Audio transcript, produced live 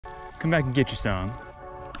come back and get you some.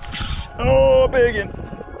 Oh, big one.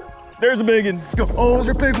 There's a big one. Go. Oh, those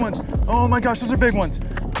are big ones. Oh my gosh, those are big ones.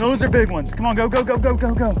 Those are big ones. Come on, go, go, go, go,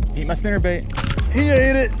 go, go. Eat my spinnerbait. He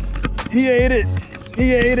ate it. He ate it.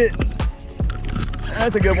 He ate it.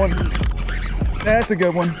 That's a good one. That's a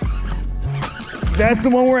good one. That's the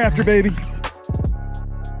one we're after, baby.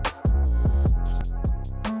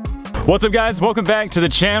 What's up, guys? Welcome back to the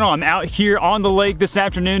channel. I'm out here on the lake this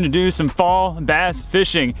afternoon to do some fall bass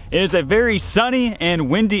fishing. It is a very sunny and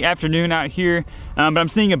windy afternoon out here, but I'm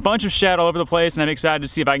seeing a bunch of shad all over the place, and I'm excited to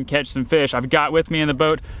see if I can catch some fish. I've got with me in the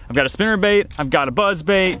boat, I've got a spinnerbait, I've got a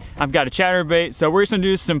buzzbait, I've got a chatterbait, so we're just gonna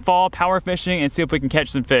do some fall power fishing and see if we can catch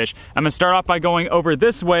some fish. I'm gonna start off by going over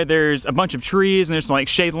this way. There's a bunch of trees and there's some like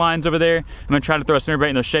shade lines over there. I'm gonna try to throw a spinnerbait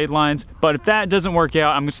in those shade lines, but if that doesn't work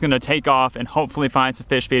out, I'm just gonna take off and hopefully find some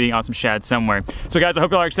fish feeding on some shad somewhere. So guys, I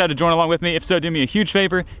hope y'all are excited to join along with me. If so, do me a huge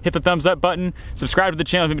favor, hit the thumbs up button, subscribe to the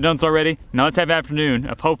channel if you haven't done so already. Now let's have an afternoon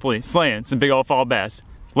of hopefully slaying some big old fall bass.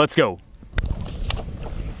 Let's go.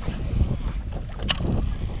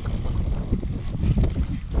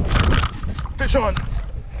 Fish on.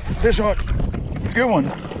 Fish on. It's a good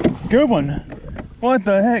one. Good one. What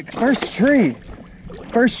the heck? First tree.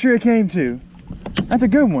 First tree I came to. That's a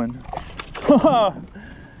good one. Come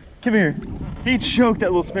here. He choked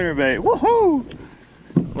that little spinnerbait. Woohoo!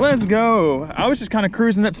 Let's go. I was just kind of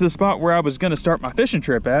cruising up to the spot where I was going to start my fishing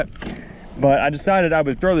trip at, but I decided I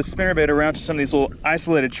would throw this spinnerbait around to some of these little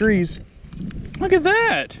isolated trees. Look at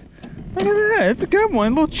that. Look at that. It's a good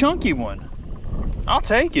one, a little chunky one. I'll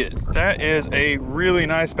take it. That is a really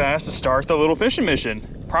nice bass to start the little fishing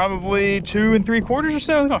mission. Probably 2 3/4 or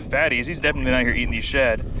so. Look how fat he is. He's definitely not here eating these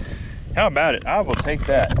shad. How about it? I will take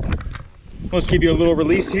that. Let's give you a little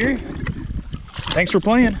release here. Thanks for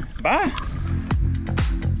playing. Bye.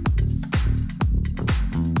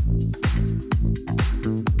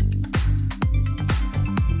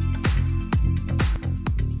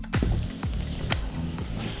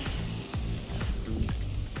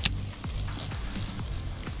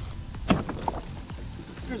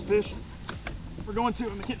 There's a fish. We're going to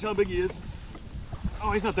him. I can't tell how big he is.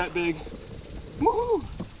 Oh, he's not that big. Woohoo!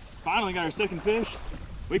 Finally got our second fish.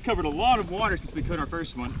 We've covered a lot of water since we caught our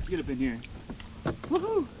first one. Get up in here.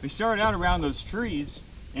 Woohoo! We started out around those trees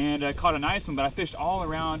and caught a nice one, but I fished all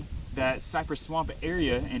around that cypress swamp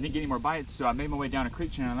area and didn't get any more bites, so I made my way down a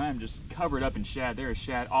creek channel and I'm just covered up in shad. There is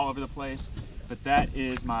shad all over the place, but that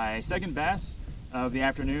is my second bass of the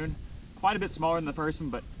afternoon. Quite a bit smaller than the first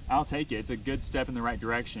one, but I'll take it. It's a good step in the right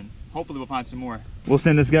direction. Hopefully we'll find some more. We'll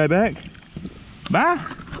send this guy back. Bye.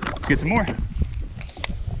 Let's get some more.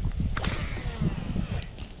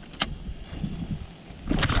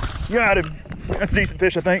 Got him. That's a decent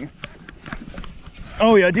fish, I think.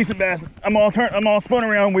 Oh yeah, decent bass. I'm all spun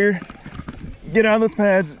around weird. Get out of those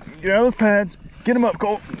pads. Get out of those pads. Get him up,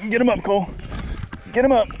 Cole. Get him up, Cole. Get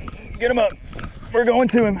him up. Get him up. We're going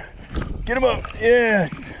to him. Get him up.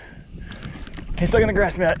 Yes. He's stuck in the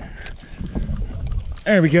grass mat.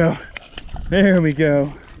 There we go. There we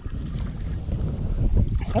go.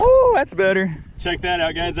 Oh, that's better. Check that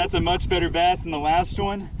out, guys. That's a much better bass than the last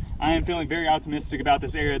one. I am feeling very optimistic about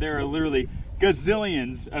this area. There are literally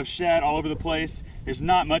gazillions of shad all over the place. There's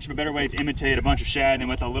not much of a better way to imitate a bunch of shad than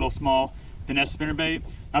with a little small finesse spinnerbait.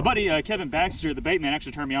 My buddy Kevin Baxter, the bait man,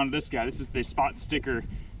 actually turned me on to this guy. This is the Spot Sticker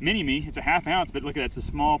Mini-Me. It's a ½ ounce, but look at that. It's a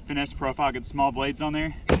small finesse profile, got small blades on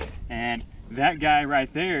there. And that guy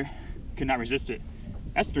right there could not resist it.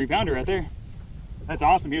 That's a 3-pounder right there. That's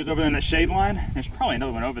awesome. He was over there in that shade line. There's probably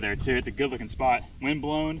another one over there too. It's a good looking spot. Wind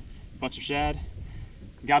blown, bunch of shad.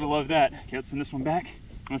 Gotta love that. Okay, let's send this one back.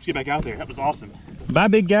 Let's get back out there. That was awesome. Bye,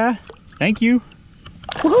 big guy. Thank you.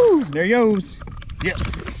 Woohoo! There he goes.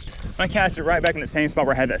 Yes. I cast it right back in the same spot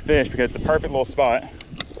where I had that fish because it's a perfect little spot.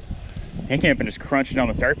 He came up and just crunched it on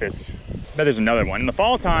the surface. But there's another one. In the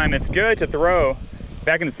fall time, it's good to throw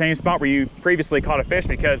back in the same spot where you previously caught a fish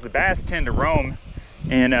because the bass tend to roam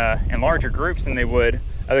in larger groups than they would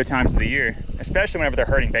other times of the year, especially whenever they're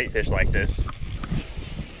herding bait fish like this.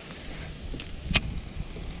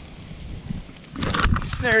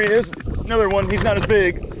 There he is, another one. He's not as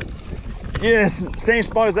big. Yes, same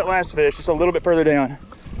spot as that last fish, just a little bit further down.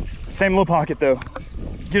 Same little pocket though.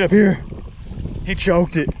 Get up here. He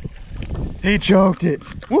choked it. He choked it.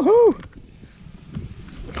 Woohoo!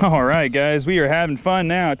 All right, guys, we are having fun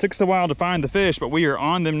now. It took us a while to find the fish, but we are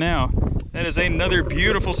on them now. That is another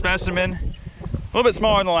beautiful specimen. A little bit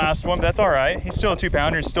smaller than the last one, but that's all right. He's still a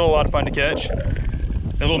 2-pounder and still a lot of fun to catch.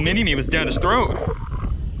 That little mini-me was down his throat.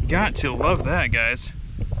 Got to love that, guys.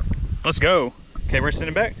 Let's go. Okay, we're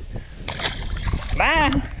sending back.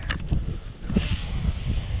 Bye.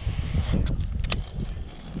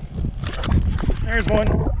 There's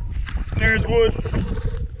one. There's wood.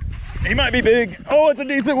 He might be big. Oh, it's a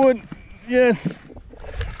decent one. Yes.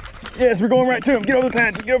 Yes, we're going right to him. Get over the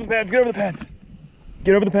pads. Get over the pads. Get over the pads.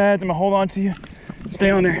 Get over the pads. I'm gonna hold on to you. Stay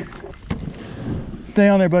on there. Stay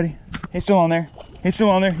on there, buddy. He's still on there. He's still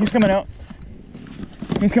on there. He's coming out.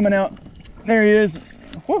 He's coming out. There he is.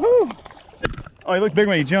 Woohoo! Oh, he looked big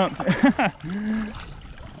when he jumped. Get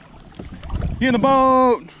in the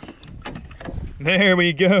boat. There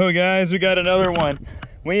we go, guys. We got another one.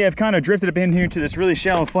 We have kind of drifted up in here to this really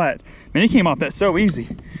shallow flat. Man, he came off that so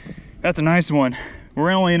easy. That's a nice one. We're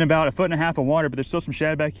only in about 1.5 feet of water, but there's still some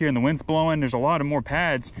shad back here and the wind's blowing. There's a lot of more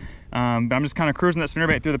pads. But I'm just kind of cruising that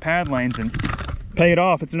spinnerbait through the pad lanes and pay it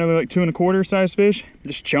off. It's another like 2 1/4 size fish.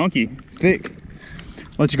 Just chunky, thick.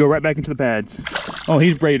 Let you go right back into the pads. Oh,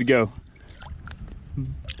 he's ready to go.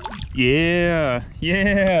 Yeah,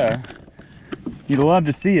 yeah. You'd love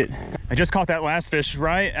to see it. I just caught that last fish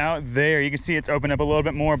right out there. You can see it's opened up a little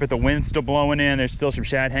bit more, but the wind's still blowing in. There's still some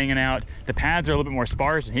shad hanging out. The pads are a little bit more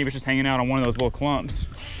sparse, and he was just hanging out on one of those little clumps.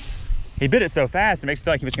 He bit it so fast, it makes it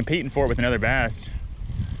feel like he was competing for it with another bass.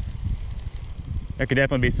 There could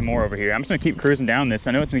definitely be some more over here. I'm just gonna keep cruising down this.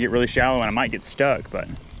 I know it's gonna get really shallow and I might get stuck, but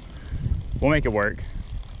we'll make it work.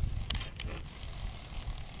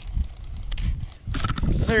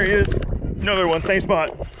 There he is. Another one, same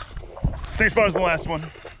spot. Same spot as the last one.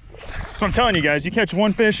 So I'm telling you guys, you catch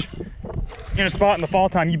one fish in a spot in the fall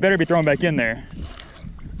time, you better be throwing back in there.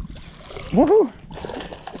 Woohoo!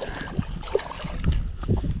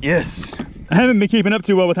 Yes. I haven't been keeping up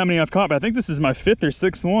too well with how many I've caught, but I think this is my 5th or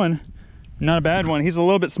 6th one. Not a bad one. He's a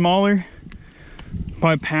little bit smaller,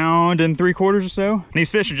 probably 1.75 pounds or so. And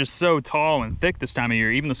these fish are just so tall and thick this time of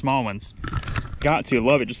year, even the small ones. Got to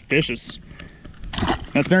love it, just vicious.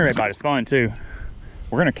 That spinnerbait bite is fun too.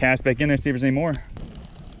 We're gonna cast back in there, see if there's any more.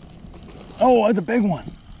 Oh, that's a big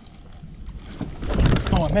one.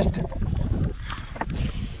 Oh, I missed it.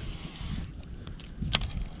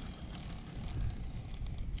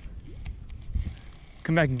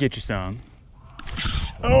 Come back and get you some.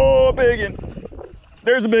 Oh, a big one.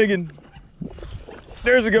 There's a big one.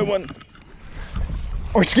 There's a good one.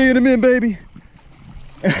 We're skinning him in, baby.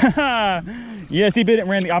 Yes, he bit it and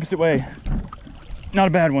ran the opposite way. Not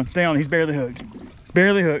a bad one. Stay on. He's barely hooked. He's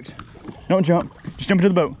barely hooked. Don't jump. Just jump into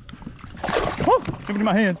the boat. Woo! Jump into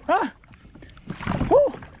my hands. Ah!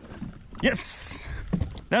 Woo! Yes!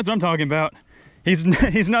 That's what I'm talking about. He's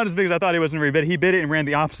not as big as I thought he was when he bit it. He bit it and ran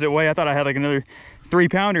the opposite way. I thought I had like another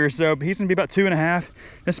 3-pounder or so, but he's gonna be about 2.5.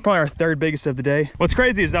 This is probably our 3rd biggest of the day. What's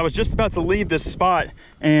crazy is I was just about to leave this spot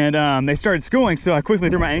and they started schooling, so I quickly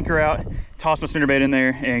threw my anchor out, tossed my spinnerbait in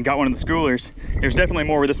there, and got one of the schoolers. There's definitely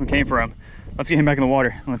more where this one came from. Let's get him back in the water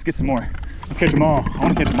and let's get some more. Let's catch them all. I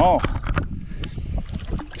wanna catch them all.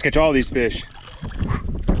 Let's catch all these fish.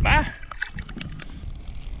 Ah!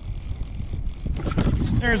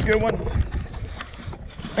 There's a good one.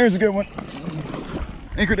 There's a good one.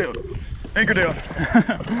 Anchor down. Anchor down.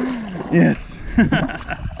 Yes.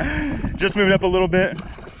 Just moved up a little bit.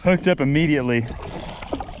 Hooked up immediately.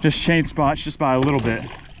 Just changed spots just by a little bit.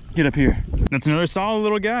 Get up here. That's another solid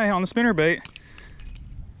little guy on the spinnerbait.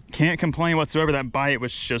 Can't complain whatsoever. That bite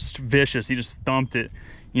was just vicious. He just thumped it.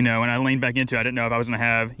 You know, when I leaned back into it, I didn't know if I was gonna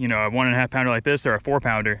have, you know, a 1.5 pounder like this or a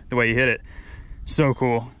 4-pounder, the way he hit it. So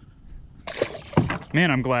cool.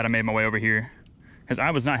 Man, I'm glad I made my way over here, because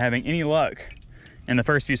I was not having any luck in the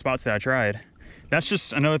first few spots that I tried. That's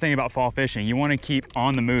just another thing about fall fishing. You want to keep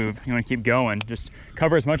on the move. You want to keep going. Just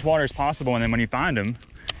cover as much water as possible, and then when you find them,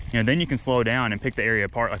 you know, then you can slow down and pick the area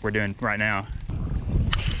apart like we're doing right now.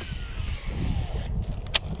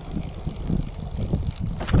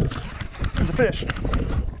 There's a fish.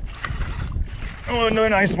 Oh, another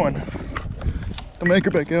nice one. I'll make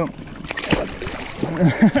her back out.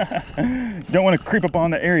 Don't want to creep up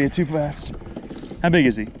on the area too fast. How big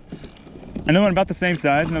is he? Another one about the same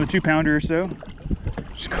size, another 2-pounder or so.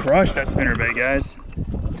 Just crushed that spinnerbait, guys.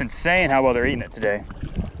 It's insane how well they're eating it today.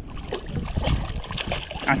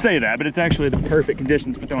 I say that, but it's actually the perfect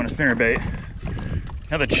conditions for throwing a spinnerbait.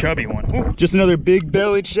 Another chubby one. Ooh, just another big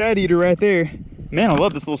bellied shad eater right there. Man, I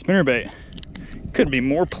love this little spinnerbait. Couldn't be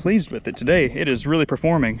more pleased with it today. It is really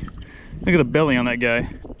performing. Look at the belly on that guy.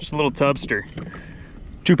 Just a little tubster.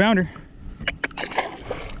 2-pounder.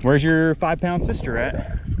 Where's your 5-pound sister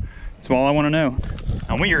at? That's all I want to know.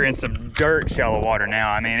 And we are in some dirt shallow water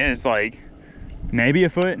now. I mean, it's like maybe a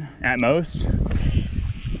foot at most.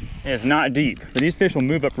 It's not deep, but these fish will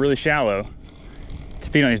move up really shallow to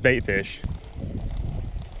feed on these bait fish.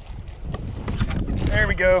 There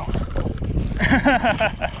we go.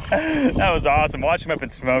 That was awesome. Watch him up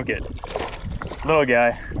and smoke it. Little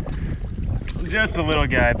guy. Just a little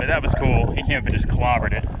guy, but that was cool. He came up and just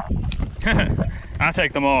clobbered it. I'll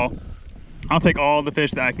take them all. I'll take all the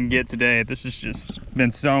fish that I can get today. This has just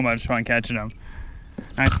been so much fun catching them.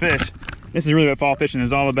 Nice fish. This is really what fall fishing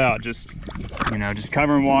is all about. Just, you know, just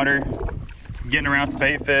covering water, getting around some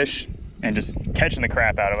bait fish, and just catching the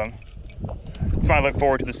crap out of them. That's why I look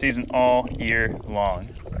forward to the season all year long.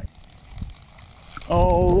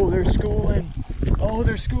 Oh, they're schooling. Oh,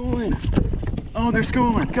 they're schooling. Oh, they're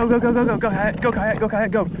schooling. Go, go, go, go, go, go, kayak, go, kayak, go,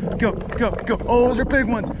 kayak, go, go, go, go. Oh, those are big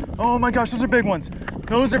ones. Oh my gosh, those are big ones.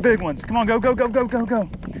 Those are big ones. Come on, go, go, go, go, go, go.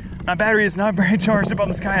 My battery is not very charged up on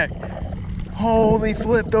this kayak. Holy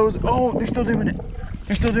flip, those, oh, they're still doing it.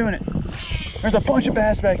 They're still doing it. There's a bunch of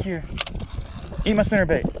bass back here. Eat my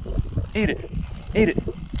spinnerbait. Eat it, eat it,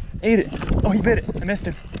 eat it. Oh, he bit it, I missed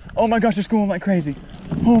him. Oh my gosh, they're schooling like crazy.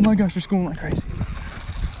 Oh my gosh, they're schooling like crazy.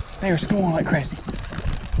 They are schooling like crazy.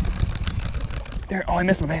 There, oh, I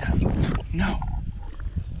missed my beta. No.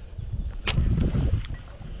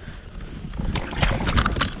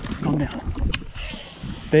 Calm down.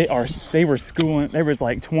 They were schooling. There was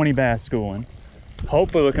like 20 bass schooling.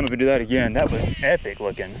 Hopefully we'll come up and do that again. That was epic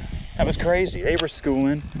looking. That was crazy. They were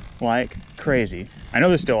schooling like crazy. I know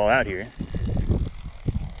they're still all out here.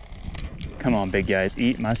 Come on, big guys,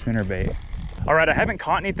 eat my spinnerbait. All right, I haven't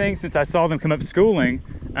caught anything since I saw them come up schooling.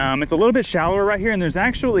 It's a little bit shallower right here, and there's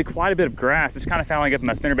actually quite a bit of grass. It's kind of fouling up in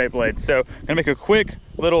my spinnerbait blades. So I'm gonna make a quick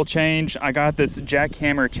little change. I got this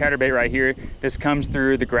jackhammer chatterbait right here. This comes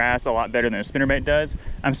through the grass a lot better than a spinnerbait does.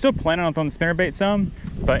 I'm still planning on throwing the spinnerbait some,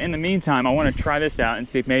 but in the meantime, I want to try this out and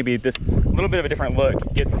see if maybe this little bit of a different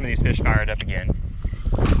look gets some of these fish fired up again.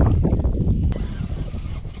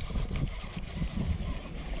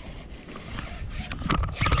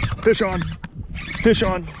 Fish on, fish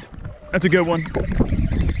on. That's a good one.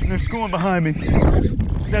 And they're schooling behind me.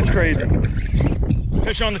 That's crazy.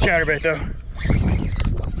 Fish on the chatterbait though.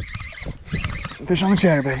 Fish on the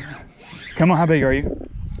chatterbait. Come on, how big are you?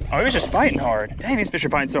 Oh, he was just fighting hard. Dang, these fish are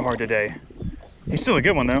fighting so hard today. He's still a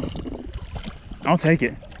good one though. I'll take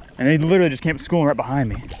it. And they literally just came schooling right behind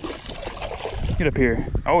me. Get up here.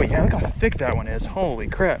 Oh yeah, look how thick that one is. Holy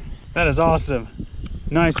crap. That is awesome.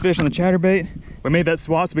 Nice fish on the chatterbait. We made that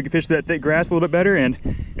swap so we could fish that thick grass a little bit better, and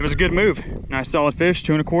it was a good move. Nice solid fish,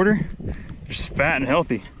 2 1/4. Just fat and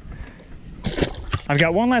healthy. I've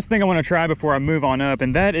got one last thing I want to try before I move on up,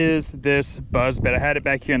 and that is this buzzbait. I had it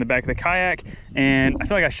back here in the back of the kayak, and I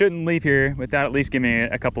feel like I shouldn't leave here without at least giving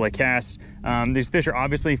it a couple of casts. These fish are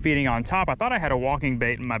obviously feeding on top. I thought I had a walking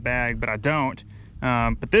bait in my bag, but I don't.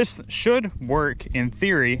 But this should work in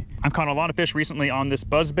theory. I've caught a lot of fish recently on this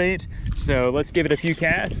buzzbait, so let's give it a few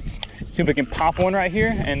casts, see if we can pop one right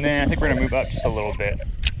here, and then I think we're gonna move up just a little bit.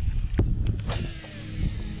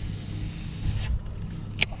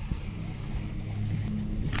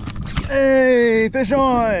 Hey, fish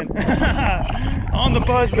on! On the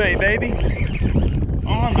buzzbait, baby.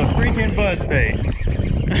 On the freaking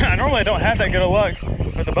buzzbait. I normally don't have that good of luck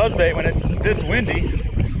with the buzzbait when it's this windy,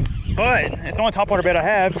 but it's the only topwater bait I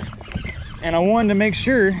have, and I wanted to make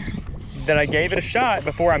sure that I gave it a shot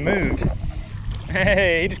before I moved.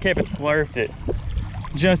 Hey, he just came and slurped it.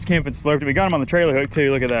 Just came and slurped it. We got him on the trailer hook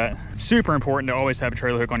too, look at that. Super important to always have a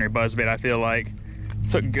trailer hook on your buzzbait, I feel like.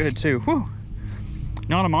 It's looking good too, whew.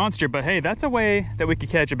 Not a monster, but hey, that's a way that we could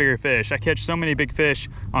catch a bigger fish. I catch so many big fish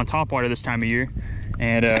on topwater this time of year,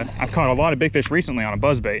 and I've caught a lot of big fish recently on a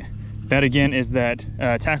buzzbait. That again is that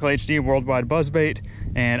Tackle HD Worldwide buzzbait,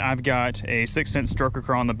 and I've got a 6 cent stroker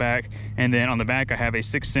crawl on the back, and then on the back I have a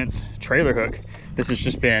 6 cents trailer hook. This has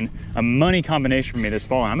just been a money combination for me this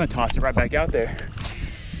fall, and I'm gonna toss it right back out there.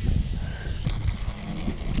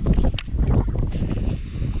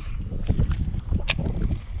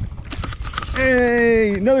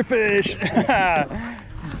 Hey, another fish. It's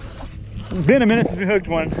been a minute since we hooked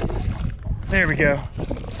one. There we go.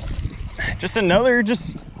 Just another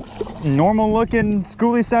normal looking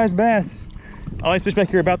schoolie sized bass. All these fish back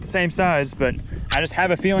here are about the same size, but I just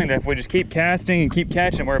have a feeling that if we just keep casting and keep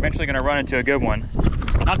catching, we're eventually gonna run into a good one.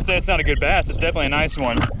 Not to say it's not a good bass, it's definitely a nice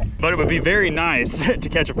one, but it would be very nice to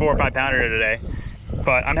catch a 4 or 5 pounder today.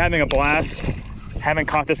 But I'm having a blast. Haven't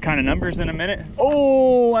caught this kind of numbers in a minute.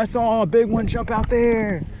 Oh, I saw a big one jump out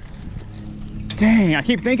there. Dang, I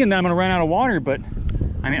keep thinking that I'm gonna run out of water, but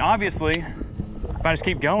I mean, obviously, if I just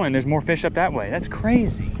keep going, there's more fish up that way. That's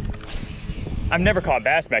crazy. I've never caught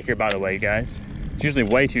bass back here, by the way, guys. It's usually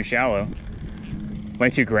way too shallow,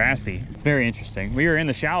 way too grassy. It's very interesting. We are in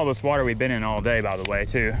the shallowest water we've been in all day, by the way,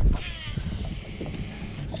 too.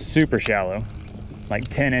 Super shallow, like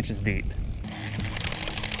 10 inches deep.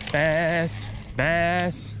 Bass.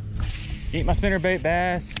 Bass, eat my spinnerbait,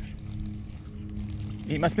 bass.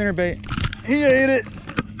 Eat my spinnerbait. He ate it.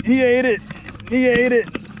 He ate it. He ate it.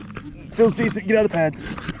 Feels decent. Get out of the pads.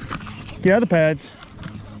 Get out of the pads.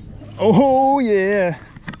 Oh, yeah.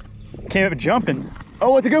 Came up jumping.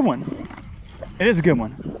 Oh, it's a good one. It is a good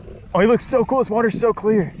one. Oh, he looks so cool. This water's so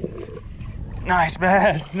clear. Nice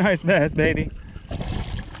bass. Nice bass, baby.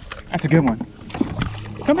 That's a good one.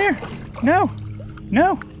 Come here. No.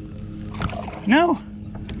 No. No.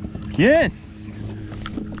 Yes.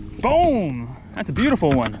 Boom. That's a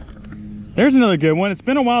beautiful one. There's another good one. It's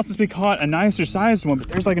been a while since we caught a nicer sized one, but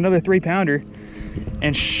there's like another 3-pounder.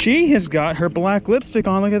 And she has got her black lipstick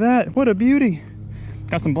on. Look at that. What a beauty.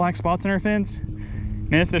 Got some black spots in her fins.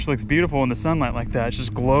 Man, this fish looks beautiful in the sunlight like that. It's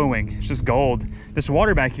just glowing. It's just gold. This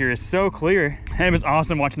water back here is so clear. And it was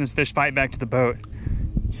awesome watching this fish fight back to the boat.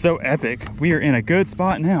 So epic. We are in a good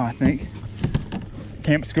spot now, I think.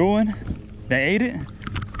 Camp schooling. They ate it.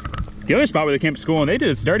 The other spot where they camped schooling, they did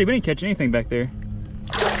us dirty. We didn't catch anything back there.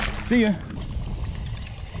 See ya.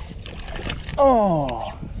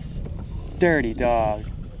 Oh, dirty dog.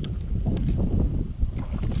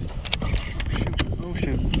 Oh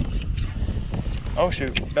shoot. Oh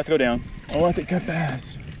shoot. About to go down. Oh, that's a good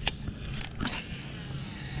bass.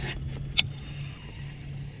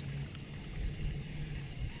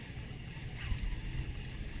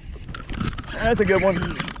 That's a good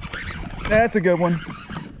one. That's a good one.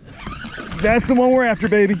 That's the one we're after,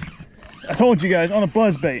 baby. I told you guys, on a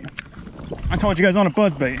buzz bait. I told you guys on a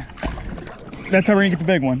buzz bait. That's how we're gonna get the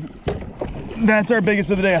big one. That's our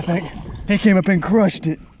biggest of the day, I think. He came up and crushed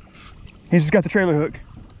it. He's just got the trailer hook.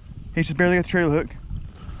 He's just barely got the trailer hook.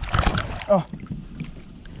 Oh.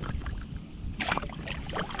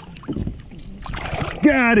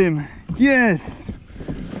 Got him. Yes.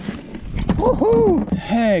 Woohoo.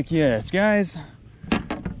 Heck yes, guys.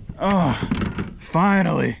 Oh,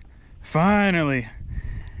 finally. Finally.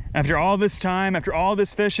 After all this time, after all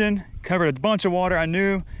this fishing, covered a bunch of water, I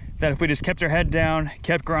knew that if we just kept our head down,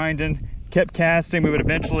 kept grinding, kept casting, we would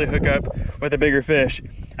eventually hook up with a bigger fish.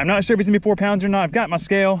 I'm not sure if he's gonna be 4 pounds or not. I've got my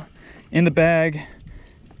scale in the bag.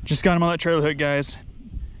 Just got him on that trailer hook, guys.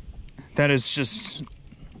 That is just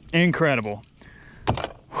incredible.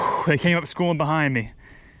 Whew, they came up schooling behind me.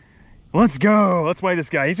 Let's go. Let's weigh this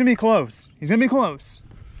guy. He's gonna be close. He's gonna be close.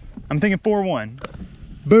 I'm thinking 4-1.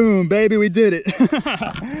 Boom, baby, we did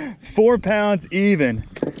it. 4 pounds even.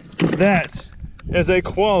 That is a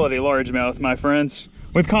quality largemouth, my friends.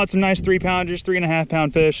 We've caught some nice 3-pounders,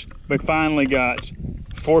 3.5-pound fish. We finally got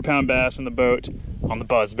 4-pound bass in the boat on the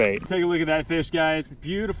buzz bait. Take a look at that fish, guys.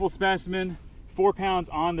 Beautiful specimen, 4 pounds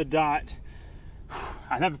on the dot.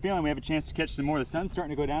 I have a feeling we have a chance to catch some more. The sun's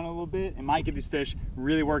starting to go down a little bit. It might get these fish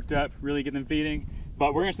really worked up, really get them feeding.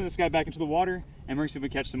 But we're gonna send this guy back into the water and we're gonna see if we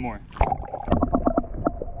catch some more.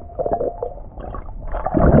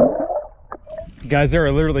 Guys, there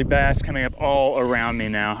are literally bass coming up all around me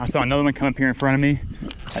now. I saw another one come up here in front of me.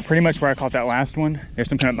 Pretty much where I caught that last one. There's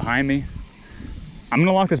some coming up behind me. I'm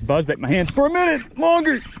gonna lock this buzzbait in my hands for a minute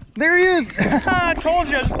longer. There he is. I told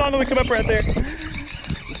you, I just saw another come up right there.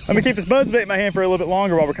 I'm gonna keep this buzzbait in my hand for a little bit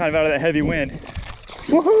longer while we're kind of out of that heavy wind.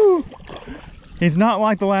 Woohoo! He's not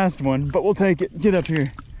like the last one, but we'll take it. Get up here.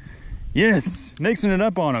 Yes, mixing it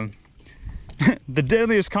up on him. The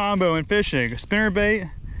deadliest combo in fishing, spinnerbait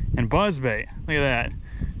and buzzbait. Look at that.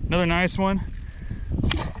 Another nice one.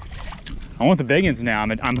 I want the big ones now.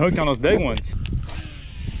 I'm hooked on those big ones.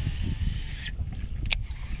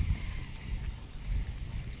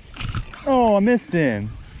 Oh, I missed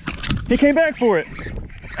him. He came back for it.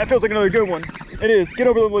 That feels like another good one. It is. Get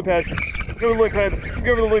over the lily pads. Get over the lily pads. Get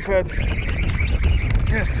over the lily pads.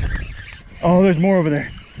 Yes. Oh, there's more over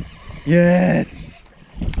there. Yes.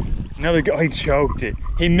 Another go. Oh, he choked it.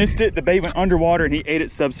 He missed it. The bait went underwater and he ate it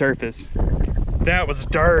subsurface. That was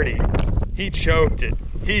dirty. He choked it.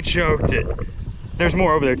 He choked it. There's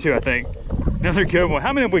more over there too, I think. Another good one.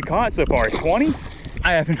 How many have we caught so far? 20?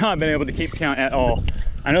 I have not been able to keep count at all.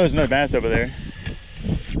 I know there's another bass over there.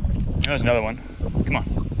 There's another one. Come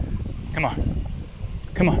on. Come on.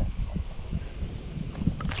 Come on.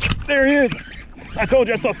 There he is. I told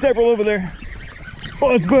you I saw several over there.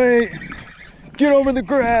 Buzzbait. Get over the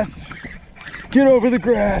grass. Get over the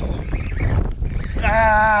grass.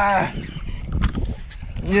 Ah.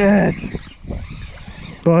 Yes.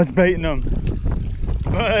 Buzzbaiting them.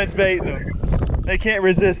 Buzzbaiting them. They can't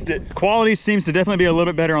resist it. Quality seems to definitely be a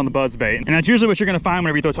little bit better on the buzzbait. And that's usually what you're gonna find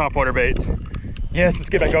whenever you throw topwater baits. Yes, let's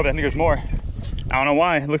get back over there. I think there's more. I don't know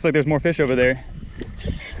why. It looks like there's more fish over there.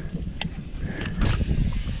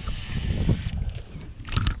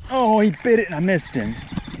 Oh, he bit it and I missed him.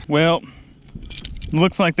 Well,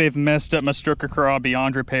 looks like they've messed up my Strucker craw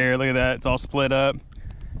beyond repair. Look at that, it's all split up.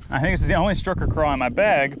 I think this is the only Strucker craw in my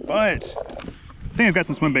bag, but I think I've got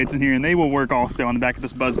some swim baits in here, and they will work also on the back of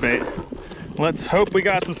this buzz bait. Let's hope we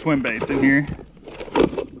got some swim baits in here.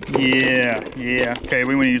 Yeah. Okay,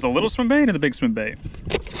 we want to use a little swim bait or the big swim bait?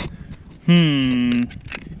 I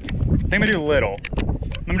think I'm gonna do little.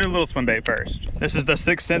 I'm gonna do a little swim bait first. This is the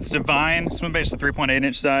 6th Sense Divine swim bait. It's a 3.8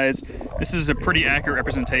 inch size. This is a pretty accurate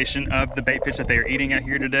representation of the bait fish that they are eating out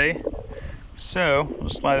here today. So we'll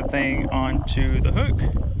slide the thing onto the hook.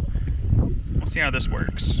 We'll see how this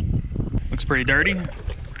works. Looks pretty dirty.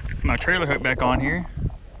 Put my trailer hook back on here.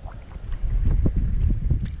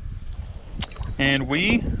 And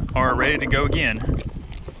we are ready to go again.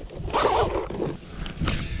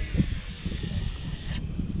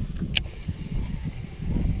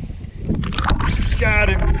 Got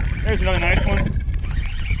him. There's another nice one.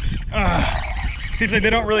 Seems like they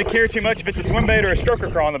don't really care too much if it's a swim bait or a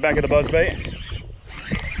stroker crawl on the back of the buzz bait.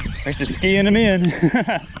 They're just skiing them in.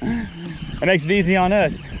 That makes it easy on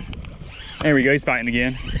us. There we go, he's fighting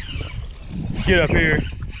again. Get up here.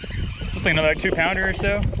 Looks like another 2-pounder or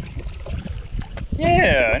so.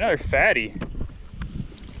 Yeah, another fatty.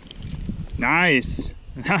 Nice.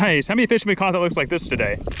 How many fish have we caught that looks like this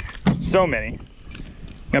today? So many.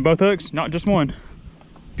 Got both hooks, not just one.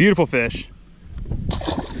 Beautiful fish.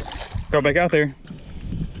 Throw it back out there.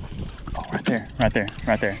 Oh, right there.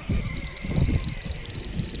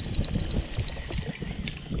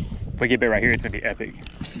 If we get bit right here, it's gonna be epic.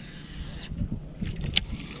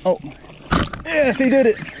 Oh, yes, he did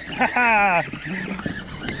it. Ha!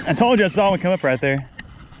 I told you I saw one come up right there.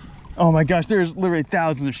 Oh my gosh, there's literally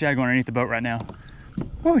thousands of shad going underneath the boat right now.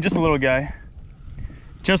 Oh, just a little guy.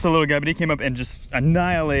 Just a little guy, but he came up and just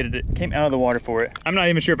annihilated it. Came out of the water for it. I'm not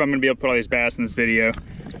even sure if I'm gonna be able to put all these bass in this video.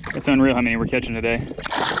 It's unreal how many we're catching today.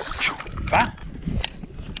 Ah.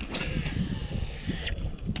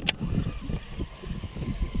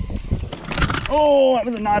 Oh, that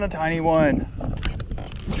was not a tiny one.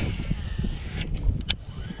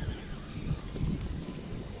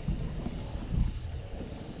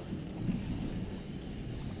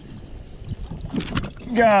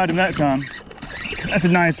 Got him that time. That's a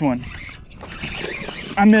nice one.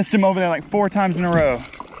 I missed him over there like 4 times in a row.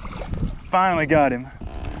 Finally got him.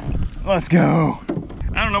 Let's go.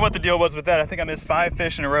 I don't know what the deal was with that. I think I missed 5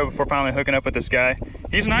 fish in a row before finally hooking up with this guy.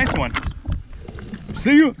 He's a nice one.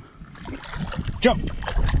 See you. Jump.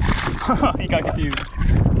 He got confused.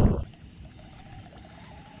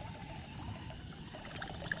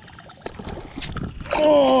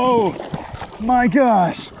 Oh my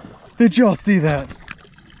gosh. Did y'all see that?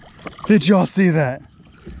 Did y'all see that?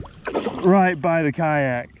 Right by the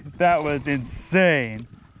kayak. That was insane.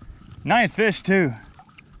 Nice fish too.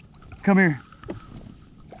 Come here.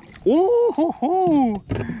 Ooh,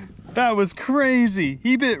 that was crazy.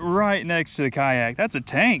 He bit right next to the kayak. That's a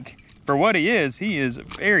tank. For what he is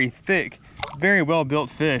very thick, very well built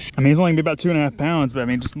fish. I mean, he's only gonna be about 2.5 pounds, but I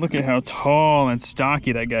mean, just look at how tall and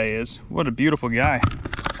stocky that guy is. What a beautiful guy.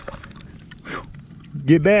 Whew.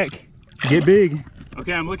 Get back, get big.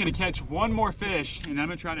 Okay, I'm looking to catch one more fish and I'm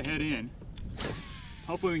gonna try to head in.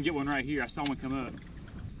 Hopefully we can get one right here. I saw one come up.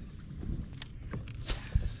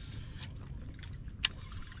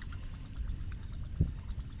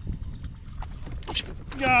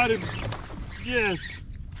 Got him. Yes.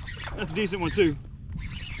 That's a decent one too.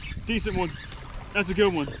 Decent one. That's a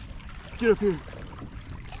good one. Get up here.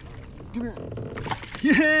 Come here.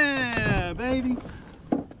 Yeah, baby.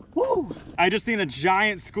 Woo! I just seen a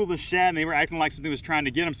giant school of shad and they were acting like something was trying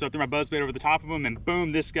to get them, so I threw my buzzbait over the top of them and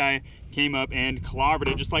boom, this guy came up and clobbered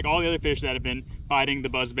it, just like all the other fish that have been biting the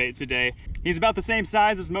buzzbait today. He's about the same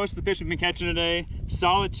size as most of the fish we've been catching today.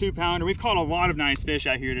 Solid 2-pounder. We've caught a lot of nice fish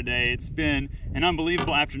out here today. It's been an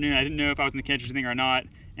unbelievable afternoon. I didn't know if I was gonna catch anything or not,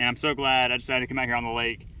 and I'm so glad I decided to come out here on the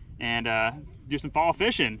lake and do some fall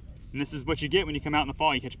fishing. And this is what you get when you come out in the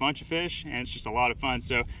fall. You catch a bunch of fish and it's just a lot of fun.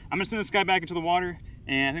 So I'm gonna send this guy back into the water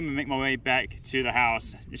and I think I'm gonna make my way back to the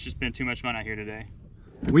house. It's just been too much fun out here today.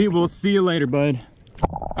 We will see you later, bud.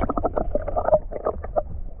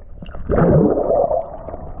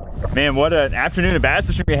 Man, what an afternoon of bass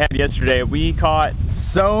fishing we had yesterday. We caught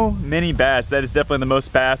so many bass. That is definitely the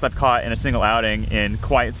most bass I've caught in a single outing in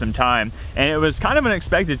quite some time. And it was kind of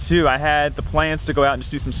unexpected too. I had the plans to go out and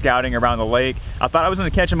just do some scouting around the lake. I thought I was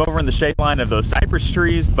gonna catch them over in the shade line of those cypress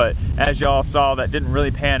trees, but as y'all saw, that didn't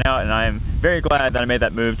really pan out, and I am very glad that I made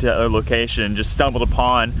that move to a location. Just stumbled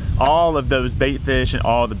upon all of those bait fish and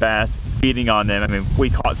all the bass feeding on them. I mean, we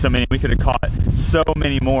caught so many. We could have caught so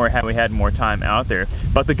many more had we had more time out there.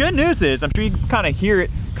 But the good news is, I'm sure you kind of hear it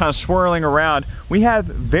kind of swirling around. We have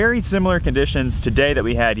very similar conditions today that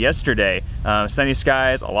we had yesterday. Sunny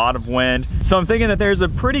skies, a lot of wind. So I'm thinking that there's a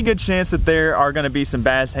pretty good chance that there are going to be some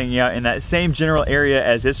bass hanging out in that same general area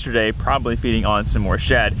as yesterday, probably feeding on some more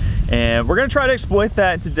shad. And we're going to try to exploit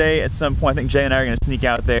that today at some point. I think Jay and I are going to sneak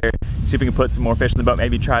out there, see if we can put some more fish in the boat,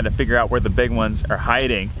 maybe try to figure out where the big ones are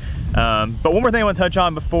hiding. But one more thing I want to touch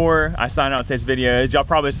on before I sign out today's video is y'all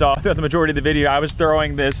probably saw throughout the majority of the video I was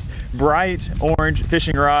throwing this bright orange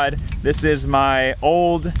fishing rod. This is my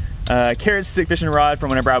old carrot stick fishing rod from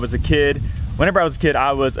whenever I was a kid. Whenever I was a kid,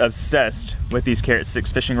 I was obsessed with these carrot stick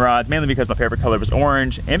fishing rods, mainly because my favorite color was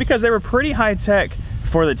orange and because they were pretty high tech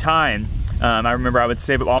for the time. I remember I would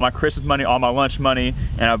save up all my Christmas money, all my lunch money,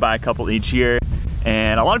 and I would buy a couple each year.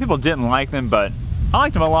 And a lot of people didn't like them, but I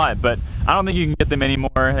liked them a lot. But I don't think you can get them anymore.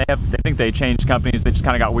 I think they changed companies. They just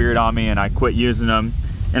kind of got weird on me and I quit using them.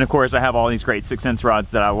 And of course I have all these great 6 Sense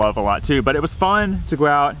rods that I love a lot too. But it was fun to go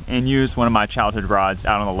out and use one of my childhood rods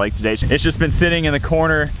out on the lake today. It's just been sitting in the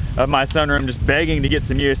corner of my sunroom just begging to get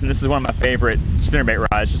some use. And this is one of my favorite spinnerbait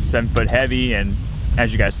rods, just 7 foot heavy. And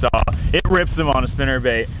as you guys saw, it rips them on a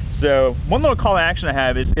spinnerbait. So one little call to action I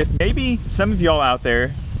have is if maybe some of y'all out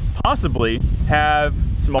there possibly have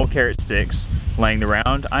some old carrot sticks laying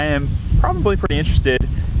around, I am probably pretty interested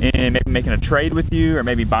in maybe making a trade with you or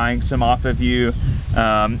maybe buying some off of you.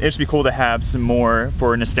 It'd just be cool to have some more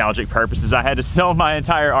for nostalgic purposes. I had to sell my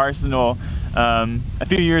entire arsenal a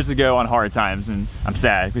few years ago on hard times, and I'm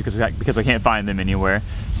sad because I can't find them anywhere.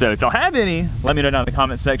 So if y'all have any, let me know down in the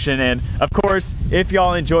comment section. And of course, if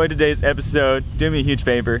y'all enjoyed today's episode, do me a huge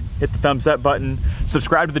favor, hit the thumbs up button,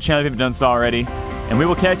 subscribe to the channel if you haven't done so already, and we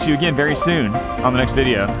will catch you again very soon on the next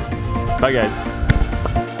video. Bye guys.